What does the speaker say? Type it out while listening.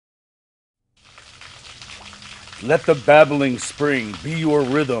Let the babbling spring be your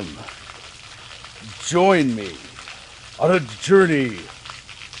rhythm. Join me on a journey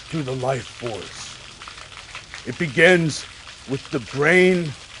through the life force. It begins with the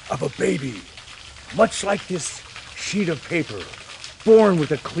brain of a baby, much like this sheet of paper, born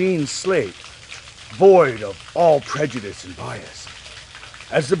with a clean slate, void of all prejudice and bias.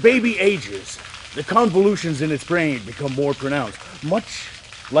 As the baby ages, the convolutions in its brain become more pronounced, much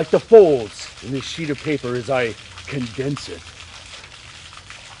like the folds in this sheet of paper as I condense it.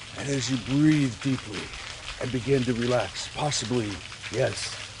 And as you breathe deeply and begin to relax, possibly,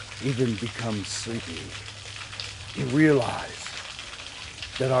 yes, even become sleepy, you realize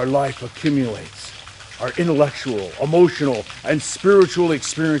that our life accumulates our intellectual, emotional, and spiritual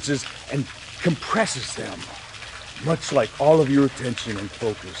experiences and compresses them, much like all of your attention and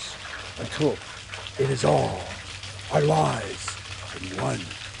focus, until it is all our lives in one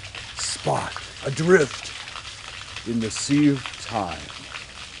spot, adrift in the sea of time.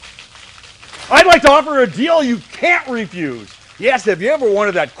 I'd like to offer a deal you can't refuse. Yes, have you ever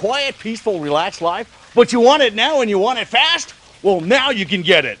wanted that quiet, peaceful, relaxed life, but you want it now and you want it fast? Well, now you can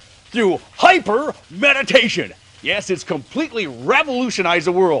get it through hyper meditation. Yes, it's completely revolutionized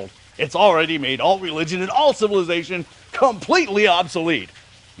the world. It's already made all religion and all civilization completely obsolete.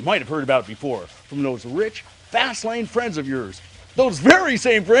 You might have heard about it before from those rich, fast-lane friends of yours. Those very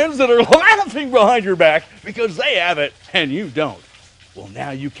same friends that are laughing behind your back because they have it and you don't. Well,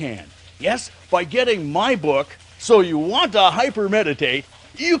 now you can. Yes, by getting my book, So You Want to Hyper Meditate,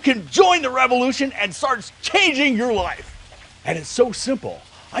 you can join the revolution and start changing your life. And it's so simple.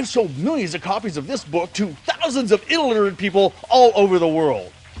 I've sold millions of copies of this book to thousands of illiterate people all over the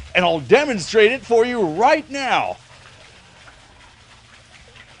world. And I'll demonstrate it for you right now.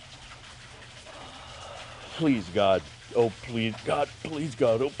 Please, God. Oh, please, God, please,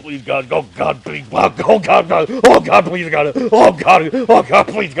 God, oh, please, God, oh, God, please, God, oh, God, God, oh, God, please, God, oh, God, oh, God,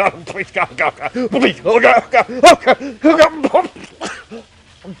 please, God, please, God, God, please, oh, God, oh, God, oh,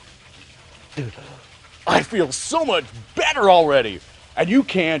 God. Dude, I feel so much better already, and you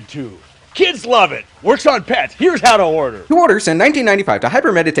can too. Kids love it. Works on pets. Here's how to order. To order, send $19.95 to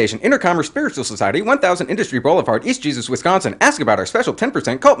Hyper Meditation, Intercommerce Spiritual Society, 1000 Industry Boulevard, East Jesus, Wisconsin. Ask about our special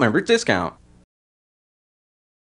 10% cult member discount.